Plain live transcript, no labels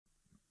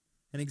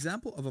An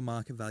example of a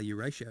market value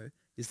ratio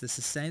is the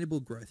sustainable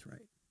growth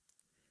rate.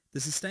 The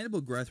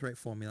sustainable growth rate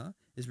formula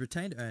is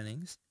retained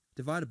earnings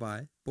divided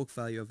by book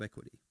value of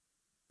equity.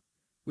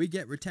 We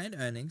get retained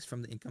earnings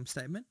from the income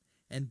statement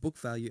and book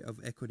value of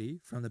equity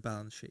from the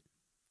balance sheet.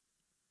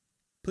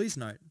 Please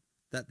note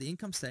that the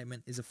income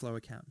statement is a flow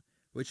account,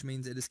 which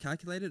means it is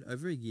calculated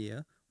over a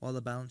year, while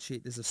the balance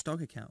sheet is a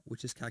stock account,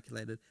 which is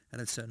calculated at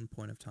a certain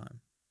point of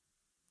time.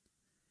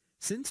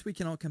 Since we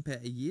cannot compare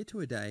a year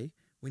to a day,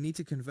 we need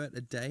to convert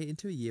a day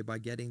into a year by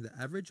getting the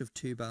average of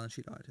two balance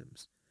sheet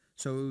items.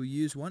 So we will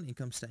use one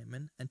income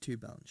statement and two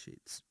balance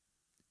sheets.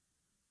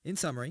 In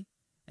summary,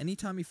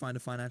 anytime you find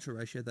a financial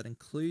ratio that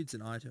includes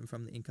an item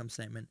from the income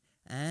statement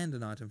and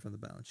an item from the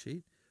balance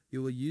sheet,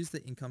 you will use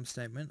the income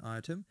statement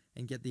item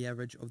and get the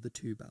average of the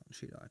two balance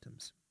sheet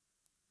items.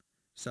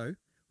 So,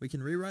 we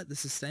can rewrite the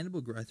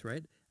sustainable growth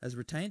rate as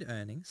retained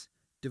earnings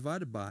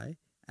divided by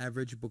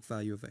average book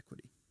value of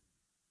equity.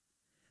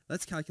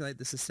 Let's calculate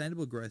the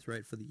sustainable growth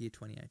rate for the year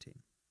 2018.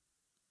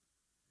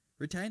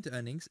 Retained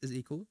earnings is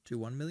equal to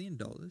 $1 million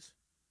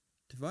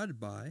divided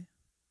by,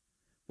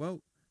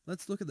 well,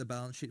 let's look at the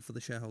balance sheet for the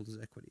shareholders'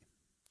 equity.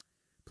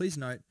 Please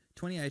note,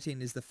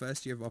 2018 is the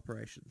first year of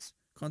operations.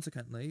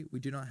 Consequently, we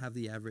do not have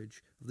the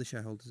average of the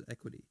shareholders'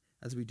 equity,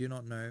 as we do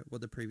not know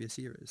what the previous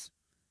year is.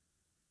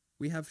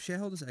 We have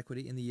shareholders'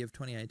 equity in the year of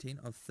 2018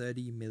 of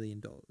 $30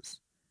 million.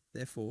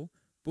 Therefore,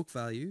 book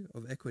value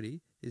of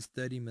equity is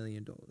 $30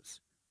 million,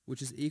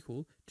 which is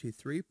equal to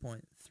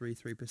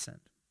 3.33%.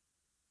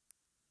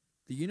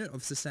 The unit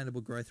of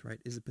sustainable growth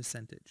rate is a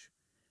percentage.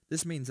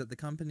 This means that the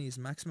company's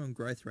maximum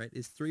growth rate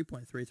is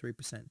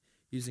 3.33%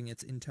 using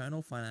its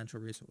internal financial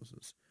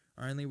resources,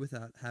 only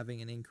without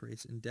having an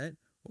increase in debt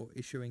or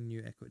issuing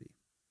new equity.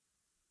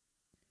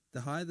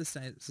 The higher the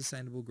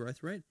sustainable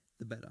growth rate,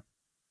 the better.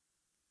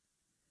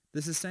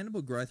 The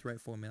sustainable growth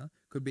rate formula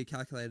could be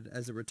calculated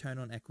as a return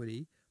on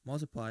equity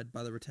multiplied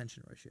by the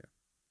retention ratio.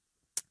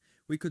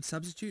 We could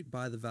substitute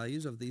by the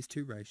values of these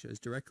two ratios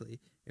directly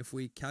if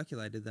we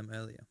calculated them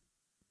earlier.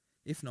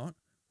 If not,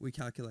 we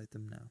calculate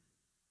them now.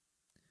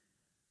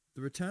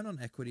 The return on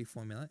equity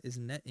formula is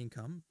net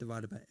income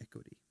divided by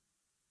equity.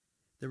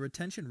 The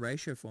retention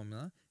ratio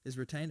formula is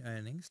retained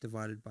earnings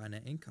divided by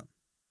net income.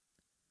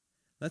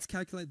 Let's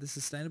calculate the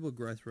sustainable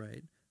growth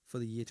rate for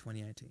the year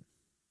 2018.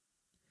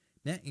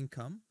 Net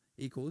income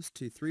equals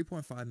to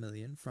 $3.5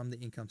 million from the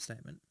income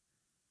statement,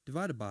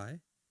 divided by,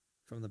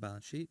 from the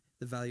balance sheet,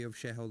 the value of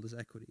shareholders'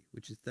 equity,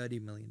 which is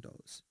 $30 million,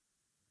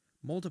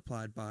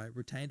 multiplied by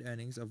retained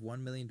earnings of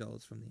 $1 million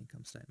from the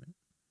income statement,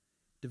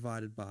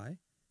 divided by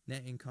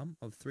net income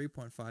of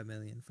 $3.5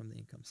 million from the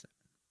income statement.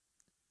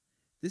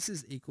 This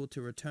is equal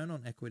to return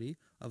on equity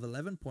of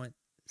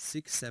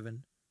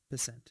 11.67%,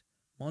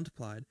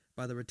 multiplied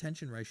by the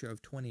retention ratio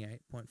of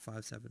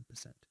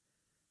 28.57%.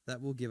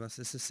 That will give us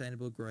a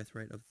sustainable growth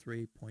rate of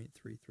 3.33%.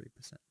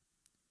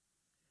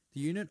 The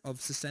unit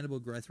of sustainable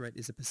growth rate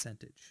is a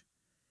percentage.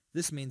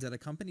 This means that a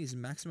company's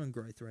maximum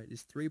growth rate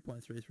is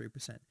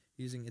 3.33%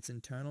 using its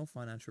internal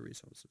financial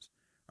resources,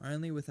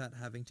 only without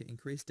having to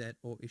increase debt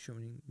or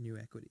issuing new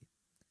equity.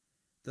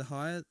 The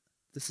higher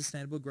the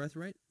sustainable growth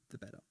rate, the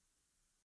better.